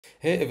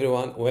Hey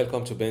everyone,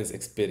 welcome to Ben's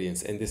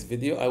Experience. In this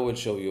video, I will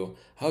show you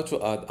how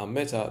to add a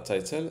meta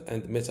title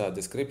and meta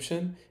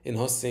description in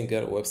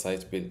Hostinger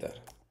Website Builder.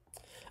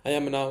 I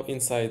am now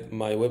inside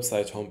my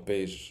website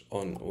homepage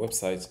on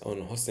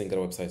Hostinger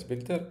Website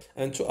Builder,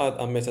 and to add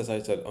a meta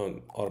title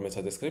on or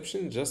meta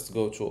description, just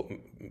go to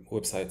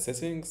website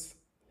settings,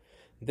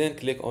 then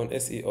click on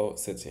SEO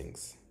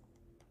settings.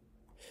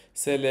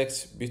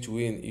 Select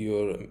between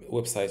your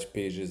website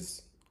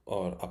pages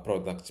or a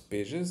product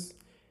pages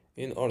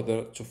in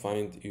order to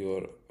find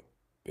your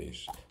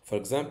page. For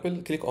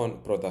example, click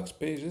on product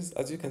pages.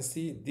 As you can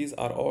see, these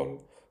are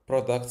all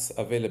products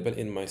available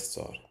in my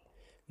store.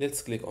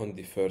 Let's click on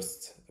the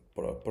first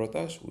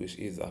product, which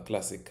is a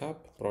classic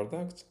cap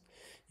product.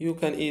 You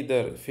can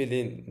either fill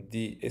in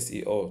the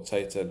SEO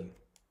title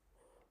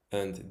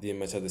and the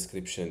meta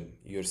description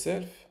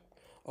yourself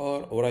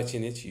or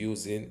writing it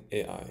using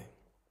AI.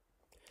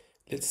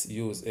 Let's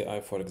use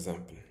AI for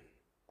example.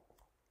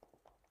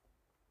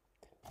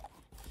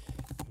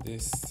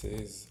 This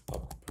is a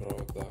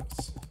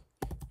product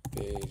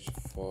page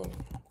for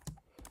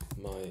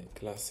my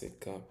classic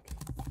cap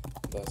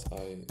that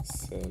I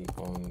sell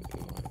online.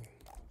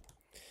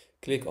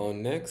 Click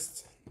on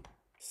next.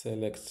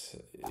 Select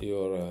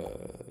your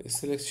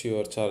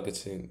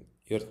targeting.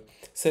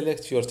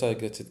 Select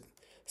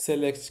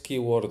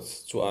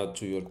keywords to add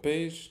to your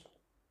page.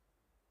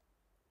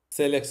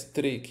 Select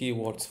 3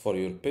 keywords for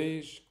your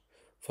page.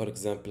 For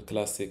example,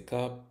 classic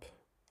cap,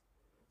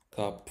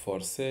 cap for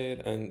sale,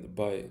 and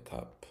buy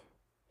cap.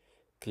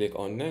 Click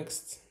on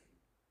next.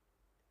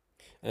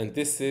 And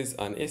this is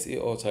an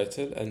SEO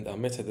title and a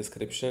meta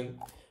description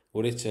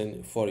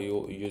written for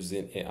you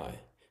using AI.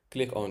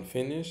 Click on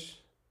finish.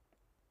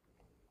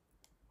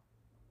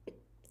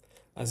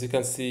 As you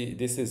can see,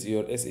 this is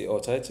your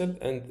SEO title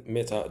and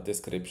meta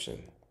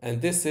description.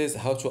 And this is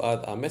how to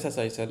add a meta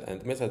title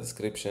and meta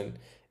description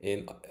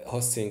in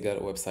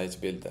Hostinger Website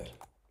Builder.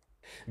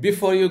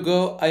 Before you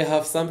go, I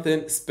have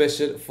something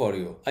special for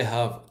you. I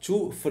have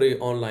 2 free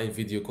online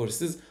video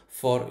courses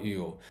for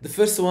you. The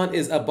first one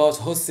is about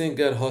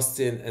Hostinger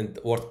hosting and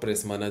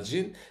WordPress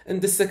managing,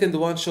 and the second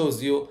one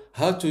shows you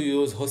how to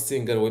use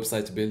Hostinger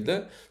Website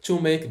Builder to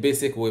make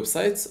basic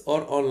websites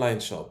or online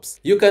shops.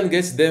 You can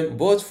get them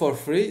both for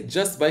free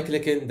just by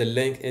clicking the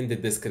link in the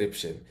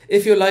description.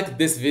 If you like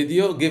this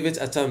video, give it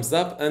a thumbs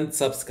up and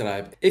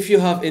subscribe. If you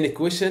have any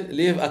question,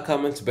 leave a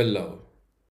comment below.